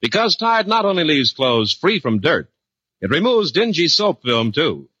 Because Tide not only leaves clothes free from dirt, it removes dingy soap film,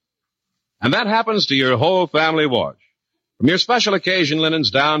 too. And that happens to your whole family wash. From your special occasion linens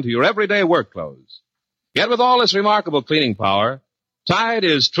down to your everyday work clothes. Yet with all this remarkable cleaning power, Tide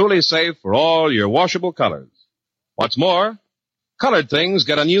is truly safe for all your washable colors. What's more, colored things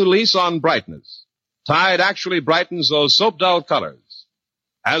get a new lease on brightness. Tide actually brightens those soap-dull colors.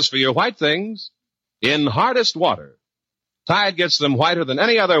 As for your white things, in hardest water, Tide gets them whiter than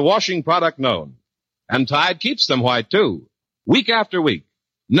any other washing product known. And Tide keeps them white, too, week after week,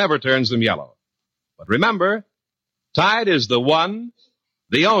 never turns them yellow. But remember, Tide is the one,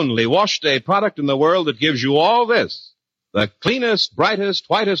 the only wash day product in the world that gives you all this, the cleanest, brightest,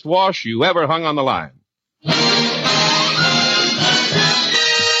 whitest wash you ever hung on the line.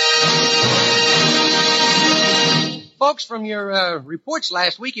 Folks, from your reports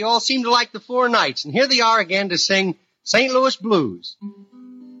last week, you all seemed to like the Four Nights, and here they are again to sing St. Louis Blues.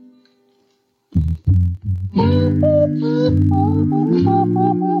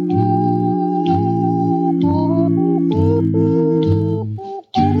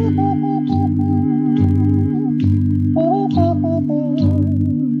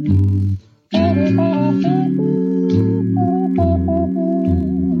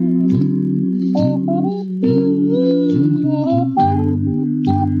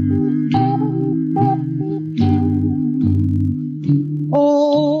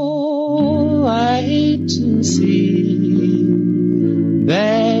 Oh, I hate to see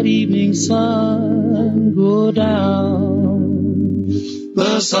that evening sun go down.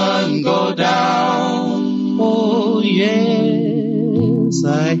 The sun go down. Oh, yes,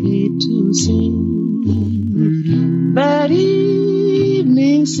 I hate to see that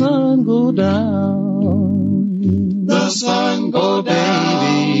evening sun go down. The sun go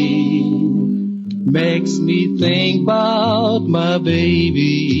down. Makes me think about my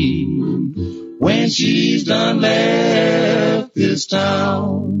baby when she's done left this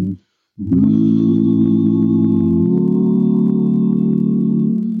town.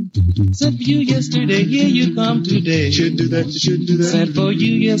 Sent for you yesterday, here you come today. Should do that, you should do that. Sent for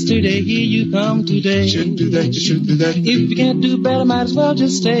you yesterday, here you come today. Shouldn't do that, you shouldn't do that. If you can't do better, might as well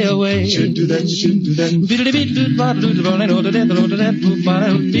just stay away. Should do that, you shouldn't do that.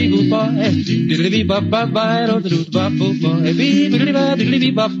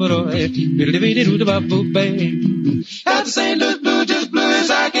 At the St. Louis Blue, just blue as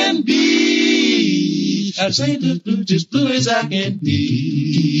I can be. At St. Louis Blue, just blue as I can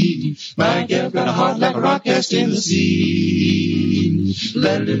be. My gal got a heart like a rock cast in the sea.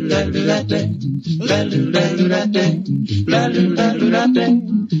 La la la la la la la la la la la la la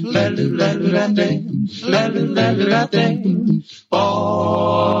la la la la.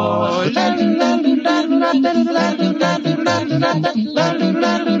 Oh, la la la la la la la.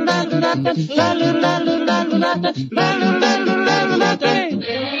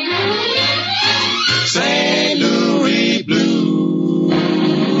 St. Louis Blue.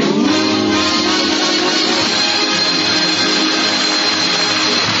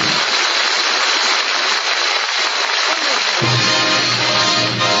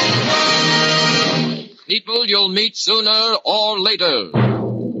 People you'll meet sooner or later.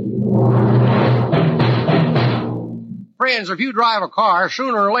 Friends, if you drive a car,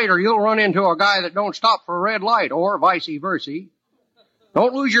 sooner or later you'll run into a guy that don't stop for a red light, or vice versa.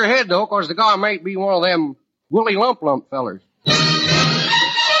 Don't lose your head, though, 'cause the guy might be one of them Willie Lump Lump fellers.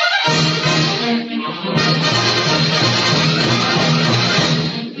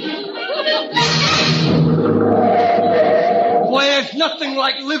 Boy, there's nothing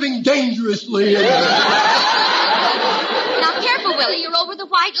like living dangerously. Now, careful, Willie. You're over the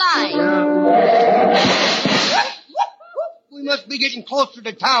white line. We must be getting closer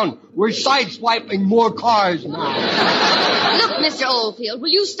to town. We're sideswiping more cars now. Look, Mr. Oldfield, will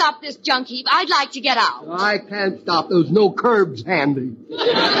you stop this junk heap? I'd like to get out. I can't stop. There's no curbs handy.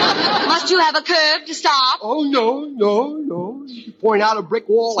 Must you have a curb to stop? Oh, no. You point out a brick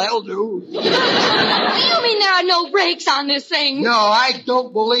wall, that'll do. Do you mean there are no brakes on this thing? No, I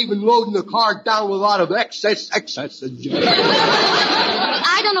don't believe in loading the car down with a lot of excess. I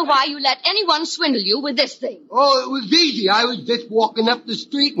don't know why you let anyone swindle you with this thing. Oh, it was easy. I was just walking up the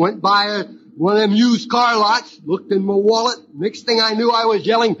street, went by one of them used car lots, looked in my wallet. Next thing I knew, I was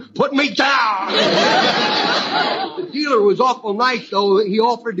yelling, "Put me down!" The dealer was awful nice, though. He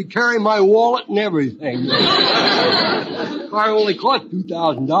offered to carry my wallet and everything. The car only cost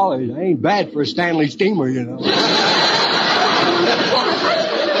 $2,000. That ain't bad for a Stanley steamer, you know.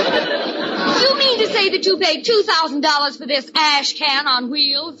 You mean to say that you paid $2,000 for this ash can on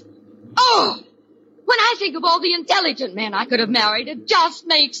wheels? Oh! When I think of all the intelligent men I could have married, it just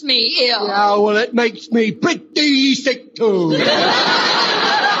makes me ill. Yeah, well, it makes me pretty sick, too.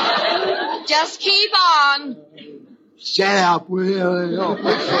 Just keep on. Shut up, Willie.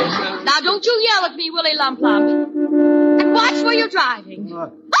 Now, don't you yell at me, Willie Lump Lump. And watch where you're driving.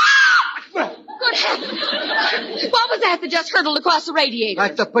 Ah! Good heavens. What was that just hurtled across the radiator?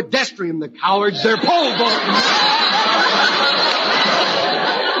 That's a pedestrian, the cowards. They're pole vaulting.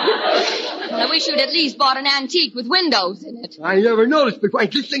 I wish you'd at least bought an antique with windows in it. I never noticed before.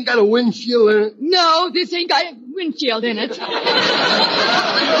 This thing got a windshield in it. No, this ain't got a windshield in it.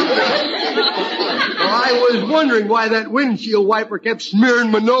 I was wondering why that windshield wiper kept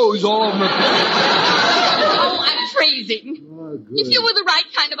smearing my nose all over my face. Oh, I'm freezing. Oh, if you were the right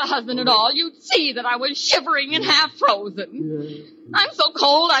kind of a husband at all, you'd see that I was shivering and half frozen. Yeah. I'm so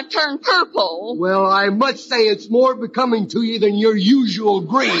cold I've turned purple. Well, I must say it's more becoming to you than your usual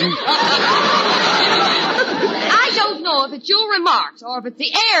green. I don't know if it's your remarks or if it's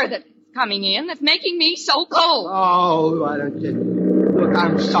the air that's coming in that's making me so cold. Oh, why don't you... Look,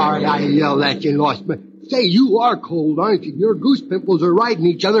 I'm sorry I yelled at you, lost me. Say, you are cold, aren't you? Your goose pimples are riding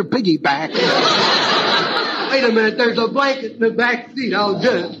each other piggyback. Wait a minute, there's a blanket in the back seat. I'll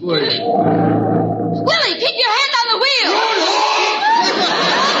get it for you. Willie, keep your hand on the wheel!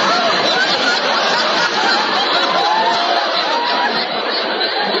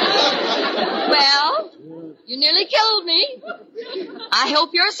 Well, you nearly killed me. I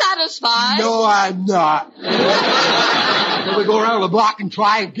hope you're satisfied. No, I'm not. Can we go around the block and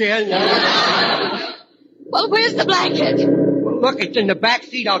try again? Well, where's the blanket? Well, look, it's in the back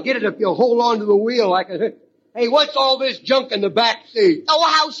seat. I'll get it if you'll hold on to the wheel like a... Hey, what's all this junk in the back seat? Oh,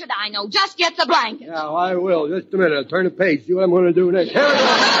 how should I know? Just get the blanket. Yeah, I will. Just a minute. I'll turn the page. See what I'm going to do next. Here we go.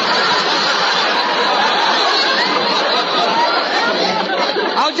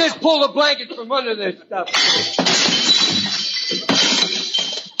 I'll just pull the blanket from under this stuff.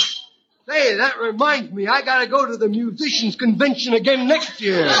 Say, that reminds me. I got to go to the musicians' convention again next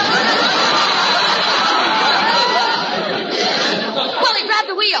year. Willie, grab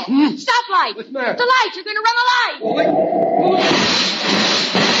the wheel. Stop light. What's the matter? The light. You're going to run a light.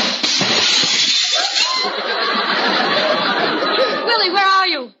 Willie, where are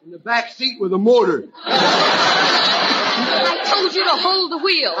you? In the back seat with a motor. I told you to hold the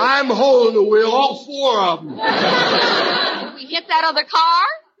wheel. I'm holding the wheel, all four of them. Did we hit that other car?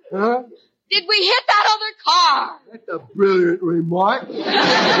 Huh? Did we hit that other car? That's a brilliant remark.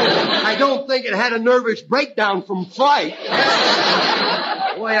 I don't think it had a nervous breakdown from fright.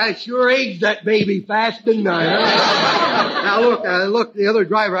 Boy, I sure aged that baby fast, didn't I? Now, look, the other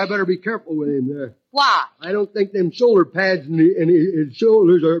driver, I better be careful with him there. Why? I don't think them shoulder pads in his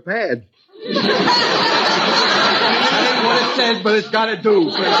shoulders are pads. That ain't what it says, but it's got to do.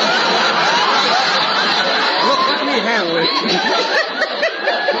 Look, let me handle it.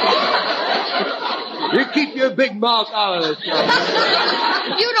 You keep your big mouth out of this stuff.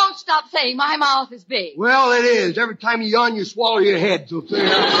 You don't stop saying my mouth is big. Well, it is. Every time you yawn, you swallow your head. So go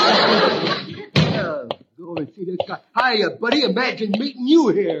and see this guy. Hiya, buddy. Imagine meeting you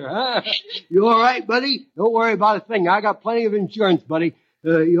here, huh? You all right, buddy? Don't worry about a thing. I got plenty of insurance, buddy.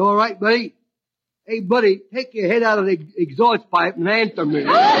 You all right, buddy? Hey, buddy, take your head out of the exhaust pipe and answer me.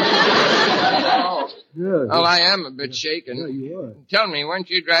 Yeah. Well, I am a bit shaken. Yeah, you are. Tell me, weren't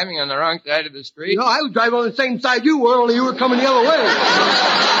you driving on the wrong side of the street? No, I was driving on the same side you were, only you were coming the other way.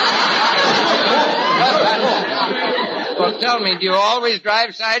 Well, tell me, do you always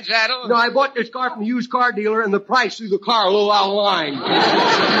drive side saddle? No, I bought this car from a used car dealer, and the price threw the car a little out of line.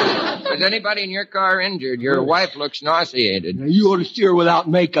 Was anybody in your car injured? Your wife looks nauseated. Now, you ought to steer without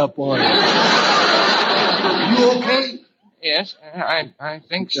makeup on. You okay? Yes, I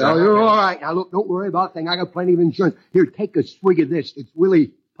think so. No, you're all right. Now, look, don't worry about a thing. I got plenty of insurance. Here, take a swig of this. It's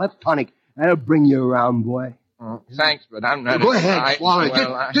really Peptonic. That'll bring you around, boy. Oh, thanks, but I'm not... Go ahead, swallow it.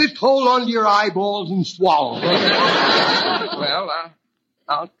 Well, just hold on to your eyeballs and swallow. Well,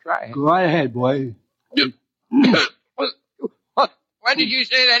 I'll try it. Go right ahead, boy. What did you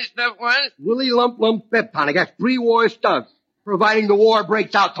say that stuff was? Willie Lump Lump Peptonic. That's pre-war stuff, providing the war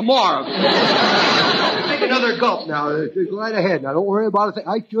breaks out tomorrow. Take another gulp now. Go right ahead. Now, don't worry about a thing.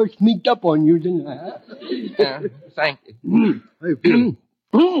 I sure sneaked up on you, didn't I? Yeah, thank you. How you feeling?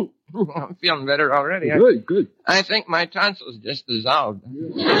 I'm feeling better already. Good. I think my tonsils just dissolved.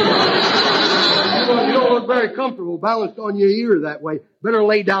 You don't look very comfortable balanced on your ear that way. Better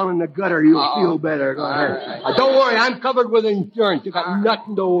lay down in the gutter. You'll feel better. Go ahead. Don't worry. I'm covered with insurance. You got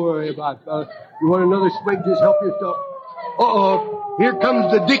nothing to worry about, fella. You want another swig? Just help yourself. Uh-oh. Here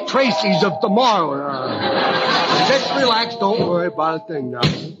comes the Dick Tracy's of tomorrow. Just relax. Don't worry about a thing now.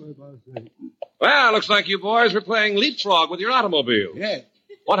 Well, looks like you boys were playing leapfrog with your automobile. Yeah.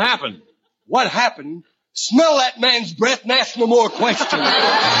 What happened? What happened? Smell that man's breath and ask no more questions.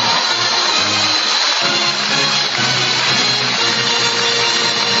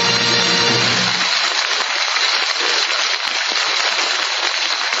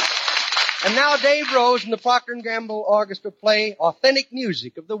 And now Dave Rose and the Procter & Gamble Orchestra play Authentic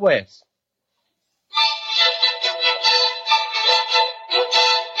Music of the West.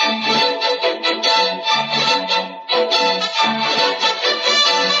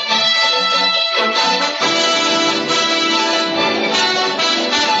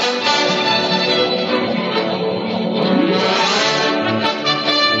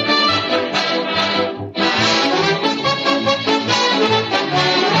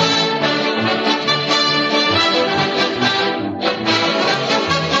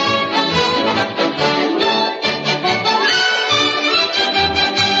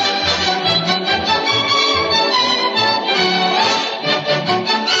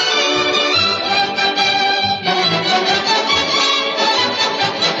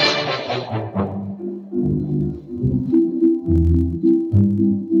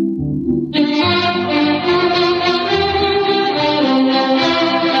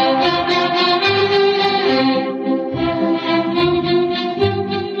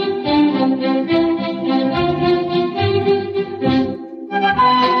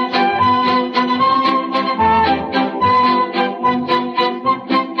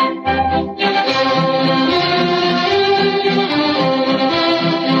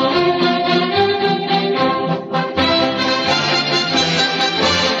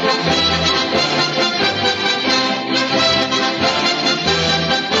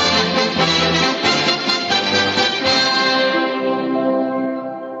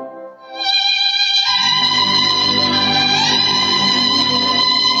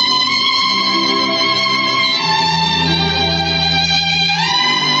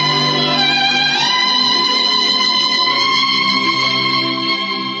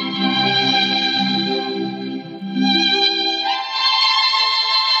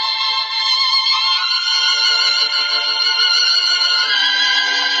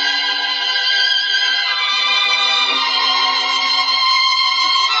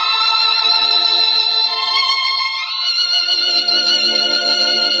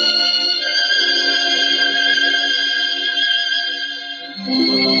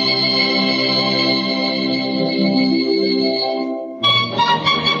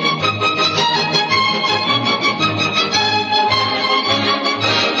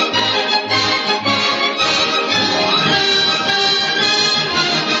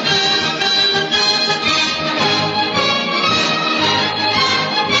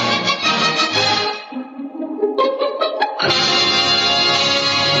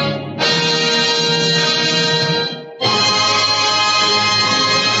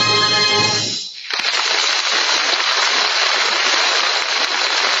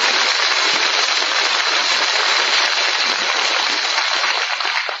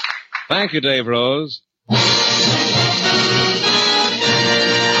 Thank you, Dave Rose.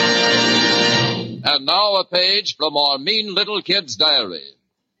 And now a page from our mean little kid's diary.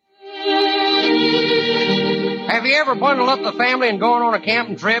 Have you ever bundled up the family and going on a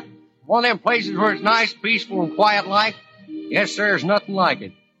camping trip? One of them places where it's nice, peaceful, and quiet like? Yes, sir, there's nothing like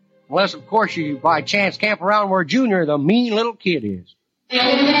it. Unless, of course, you by chance camp around where Junior, the mean little kid, is.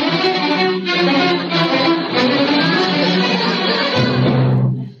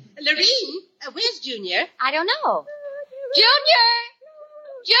 Lorene, where's Junior? I don't know. Junior!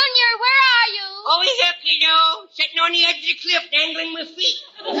 Junior, where are you? Over here, kiddo. Sitting on the edge of the cliff, dangling my feet.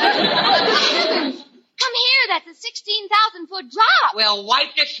 Come here, that's a 16,000-foot drop. Well,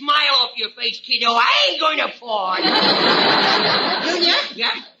 wipe the smile off your face, kiddo. I ain't going to fall. Junior?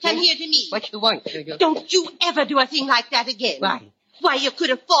 Yeah? Come here to me. What you want, kiddo? Don't you ever do a thing like that again. Why? Why, you could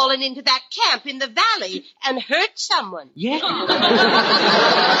have fallen into that camp in the valley and hurt someone. Yeah.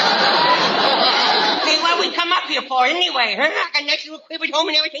 Hey, what we come up here for anyway, huh? I got nice little crib at home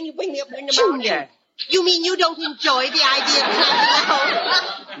and everything. You bring me up in the Junior, you mean you don't enjoy the idea of camping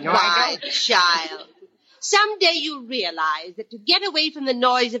out? No, Why, I don't. child. Someday you'll realize that to get away from the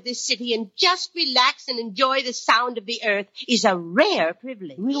noise of this city and just relax and enjoy the sound of the earth is a rare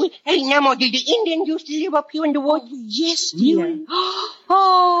privilege. Really? Hey, Nemo, did the Indians used to live up here in the woods? Oh, yes, dear. Really?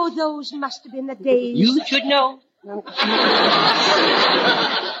 Oh, those must have been the days. You should know.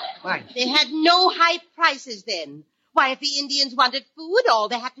 Why? They had no high prices then. Why, if the Indians wanted food, all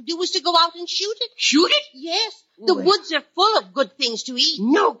they had to do was to go out and shoot it. Shoot it? Yes. The woods are full of good things to eat.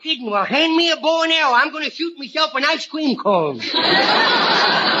 No kidding. Well, hand me a bow and arrow. I'm going to shoot myself an ice cream cone. Stay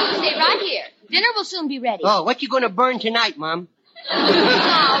right here. Dinner will soon be ready. Oh, what you going to burn tonight, Mom?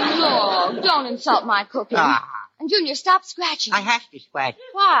 Now, look, don't insult my cooking. Ah. And Junior, stop scratching. I have to scratch.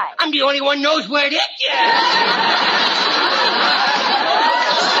 Why? I'm the only one knows where it is.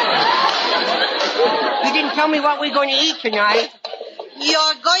 You didn't tell me what we're going to eat tonight.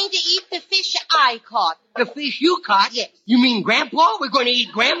 You're going to eat the fish I caught. The fish you caught? Yes. You mean Grandpa? We're going to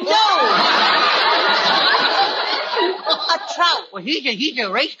eat Grandpa? No! A trout. Well, he's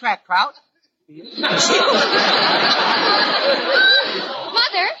a racetrack trout. Mother,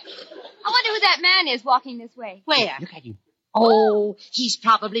 I wonder who that man is walking this way. Where? Look at him. Oh, he's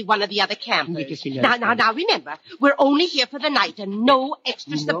probably one of the other campers. Now, remember, we're only here for the night and no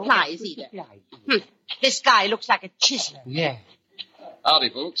extra supplies either. This guy looks like a chiseler. Yeah.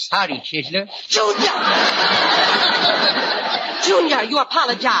 Howdy, folks. Howdy, Chiseler. Junior, you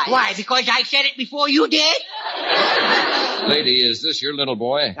apologize. Why, because I said it before you did? Lady, is this your little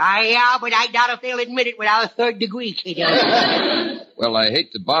boy? Yeah, but I doubt if they'll admit it without a third degree, kiddo. Well, I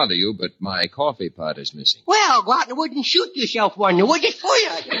hate to bother you, but my coffee pot is missing. Well, go out in the woods and shoot yourself one. The woods is for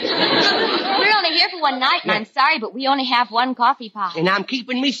you. We're only here for one night, and I'm sorry, but we only have one coffee pot. And I'm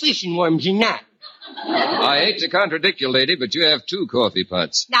keeping me fishing worms in that. I hate to contradict you, lady, but you have two coffee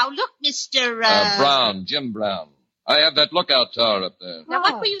pots. Now, look, Mr. Brown, Jim Brown. I have that lookout tower up there. Now,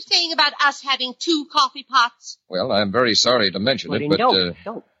 what were you saying about us having two coffee pots? Well, I'm very sorry to mention it, but... Don't.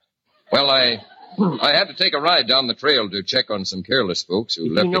 Well, I had to take a ride down the trail to check on some careless folks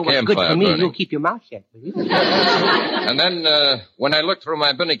who left the campfire good for me, burning. you'll keep your mouth shut. And then, when I looked through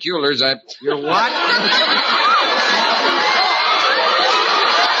my binoculars, Your what?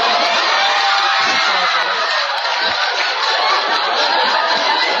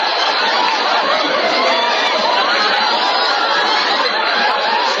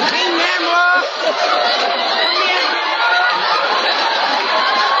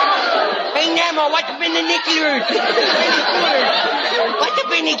 What's binoculars? What's a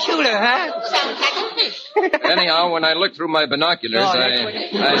binocular, huh? Sounds like a fish. Anyhow, when I looked through my binoculars,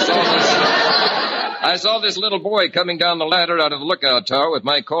 I saw this little boy coming down the ladder out of the lookout tower with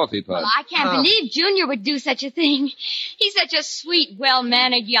my coffee pot. Well, I can't believe Junior would do such a thing. He's such a sweet,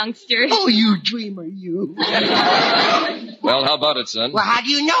 well-mannered youngster. Oh, you dreamer, you. Well, how about it, son? Well, how do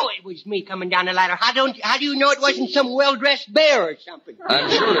you know it was me coming down the ladder? How do you know it wasn't some well-dressed bear or something? I'm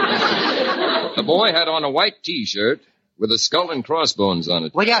sure it was. The boy had on a white T-shirt with a skull and crossbones on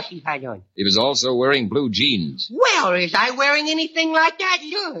it. What else he had on? He was also wearing blue jeans. Well, is I wearing anything like that?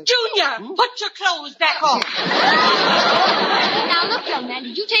 Sure. Junior, put your clothes back on. Now, look, young man,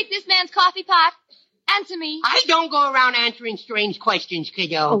 did you take this man's coffee pot? Answer me. I don't go around answering strange questions,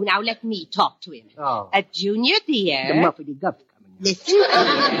 kiddo. Oh, now let me talk to him. Oh. Junior, dear. The muffety gup's coming. Listen.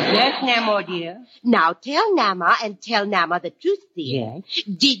 Yes, Namo, dear. Now tell Nama and tell Nama the truth, dear. Yes.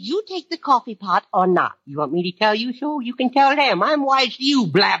 Did you take the coffee pot or not? You want me to tell you so? You can tell them. I'm wise to you,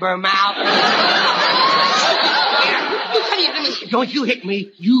 blabbermouth. Don't you hit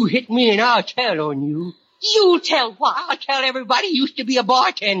me. You hit me and I'll tell on you. You'll tell what? I'll tell everybody you used to be a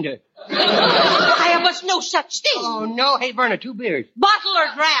bartender. I was no such thing. Oh, no. Hey, Verna, 2 beers. Bottle or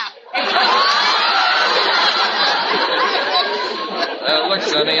draft? Look,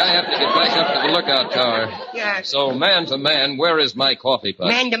 Sonny, I have to get back up to the lookout tower. Yes. So, man to man, where is my coffee pot?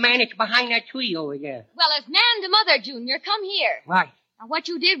 Man to man, it's behind that tree over there. Well, as man to mother, Junior, come here. Right. Now, what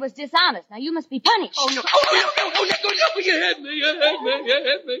you did was dishonest. Now, you must be punished. Oh, no. Oh, no. You hit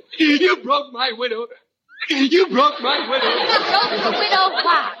me. You broke my widow. You broke my widow. Broke the widow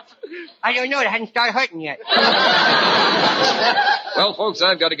what? I don't know. It hadn't started hurting yet. Well, folks,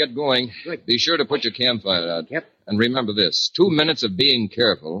 I've got to get going. Good. Be sure to put your campfire out. Yep. And remember this. 2 minutes of being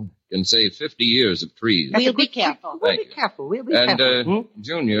careful can save 50 years of trees. We'll be careful. We'll be careful. And,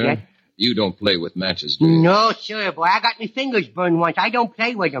 Junior, yes? You don't play with matches, do you? No, sir, boy. I got my fingers burned once. I don't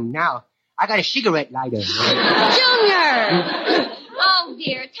play with them now. I got a cigarette lighter. Junior! Oh,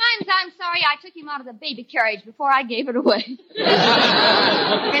 dear. Times I'm sorry I took him out of the baby carriage before I gave it away. Can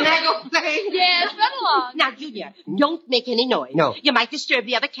I go play? Yes, run along. Now, Junior, don't make any noise. No. You might disturb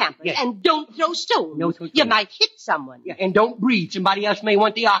the other campers. Yes. And don't throw stones. No throw You stones. might hit someone. Yeah, and don't breathe. Somebody else may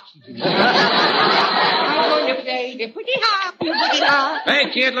want the oxygen. Hey,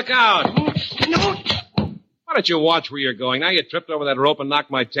 kid, look out. No. Why don't you watch where you're going? Now you tripped over that rope and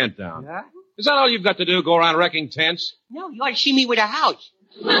knocked my tent down. Yeah? Is that all you've got to do, go around wrecking tents? No, you ought to see me with a house.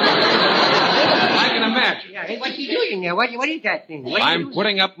 I can imagine. Yeah, hey, what's he doing there? What is that thing? I'm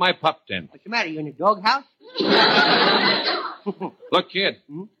putting up my pup tent. What's the matter? You in a doghouse? Look, kid,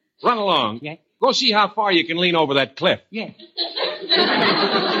 run along. Yeah. Go see how far you can lean over that cliff. Yeah.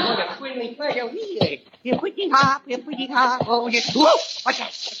 Hippity hop, hippity hop. Oh, yeah. Whoa! What's that?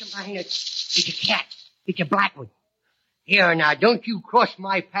 What's behind it? It's a cat. It's a black one. Here, now, don't you cross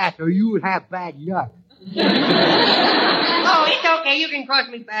my path or you'll have bad luck. Oh, it's okay. You can cross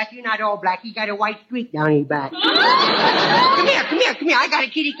me back. You're not all black. You got a white streak down your back. Come here. I got a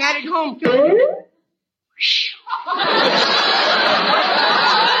kitty cat at home, too.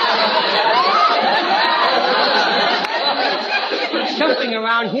 Something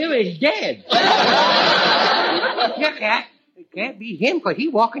around here is dead. Your cat. It can't be him because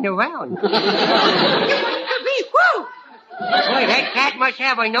he's walking around. Whoa! Boy, that cat must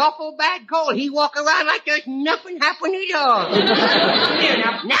have an awful bad cold. He walk around like there's nothing happening at all. Here,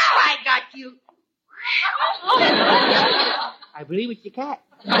 now I got you. I believe it's the cat.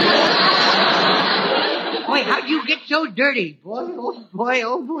 Boy, how'd you get so dirty? Boy, oh boy,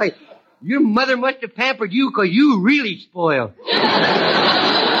 oh boy. Your mother must have pampered you because you really spoiled. I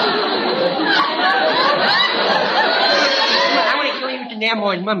want to show you to Nemo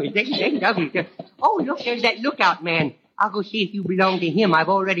and Mummy. They love you. Oh, look, there's that lookout man. I'll go see if you belong to him. I've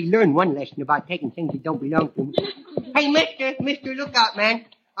already learned one lesson about taking things that don't belong to me. Hey, Mr. Lookout Man,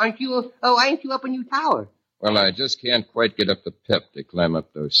 ain't you up a new tower? Well, I just can't quite get up the pep to climb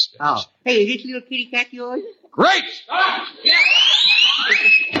up those steps. Oh. Hey, is this little kitty cat yours? Great!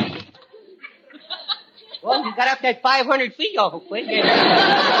 Well, you got up that 500 feet awful quick.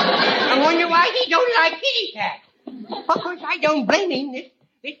 I wonder why he don't like kitty cats. Of course, I don't blame him.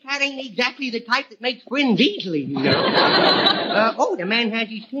 This cat ain't exactly the type that makes friends easily, you know. The man has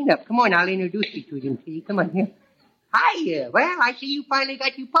his chin up. Come on, I'll introduce you to him, kitty. Come on here. Hiya. Well, I see you finally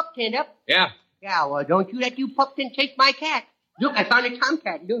got your pup tent up. Yeah. Yeah, well, don't you let your pup tent chase my cat. Look, I found a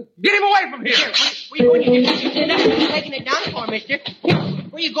tomcat. Look. Get him away from here. Where you going? You're taking it down for, mister.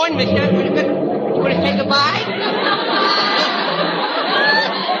 Where you going, mister? You want to say goodbye?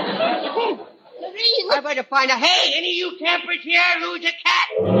 I better find out. Hey, any of you campers here lose a cat?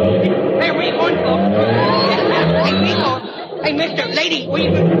 Hey, where you going, folks? Hey, where you going? Hey, mister, lady, where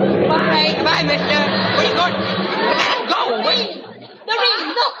you going? Bye, mister. Where you going? Go. Marie,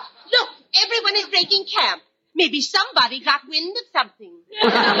 look. Everyone is breaking camp. Maybe somebody got wind of something. No,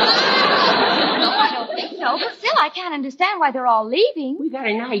 I don't think so. But still, I can't understand why they're all leaving. We got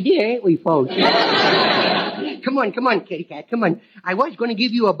an idea, ain't we, folks? Come on, kitty cat. Come on. I was going to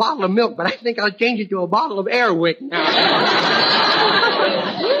give you a bottle of milk, but I think I'll change it to a bottle of Airwick now.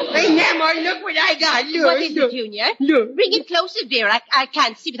 Hey, Nemo, look what I got. Look. What is it, Junior? Look. Bring it closer, dear. I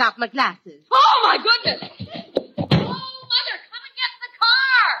can't see without my glasses. Oh, my goodness.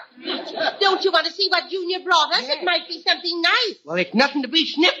 Don't you want to see what Junior brought us? Yeah. It might be something nice. Well, it's nothing to be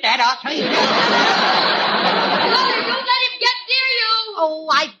sniffed at, I'll tell you that. Mother, don't let him get near you. Oh,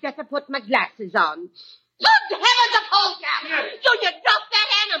 I'd better put my glasses on. Good heavens, a polecat! Junior, drop that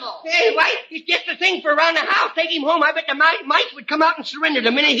animal. Hey, right? It's just a thing for around the house. Take him home. I bet the mice would come out and surrender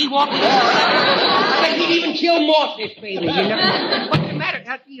the minute he walked in. I bet he'd even kill Moss, this baby, you know? What's the matter?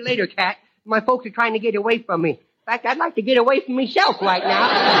 I'll see you later, cat. My folks are trying to get away from me. In fact, I'd like to get away from myself right now.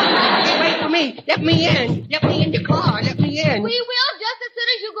 Wait for me. Let me in. Let me in the car. Let me in. We will just as soon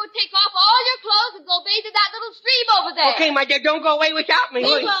as you go take off all your clothes and go bathe in that little stream over there. Okay, my dear, don't go away without me.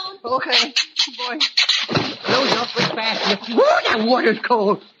 We won't. Okay. Boy. Nose off with fast. Whoa, that water's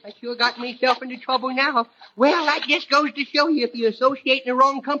cold. I sure got myself into trouble now. Well, that just goes to show you if you associate in the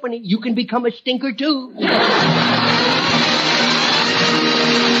wrong company, you can become a stinker, too.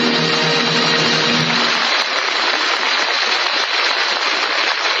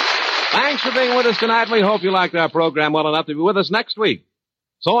 Thanks for being with us tonight. We hope you liked our program well enough to be with us next week.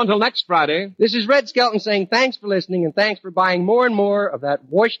 So until next Friday. This is Red Skelton saying thanks for listening and thanks for buying more and more of that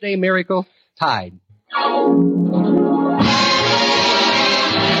Wash Day Miracle Tide.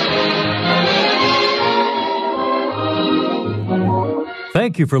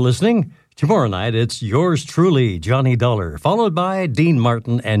 Thank you for listening. Tomorrow night, it's yours truly, Johnny Dollar, followed by Dean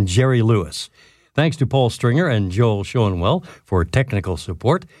Martin and Jerry Lewis. Thanks to Paul Stringer and Joel Schoenwell for technical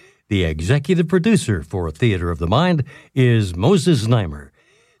support. The executive producer for Theater of the Mind is Moses Znaimer.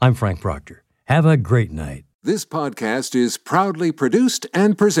 I'm Frank Proctor. Have a great night. This podcast is proudly produced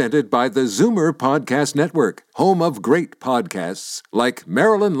and presented by the Zoomer Podcast Network, home of great podcasts like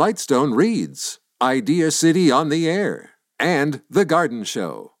Marilyn Lightstone Reads, Idea City on the Air, and The Garden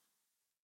Show.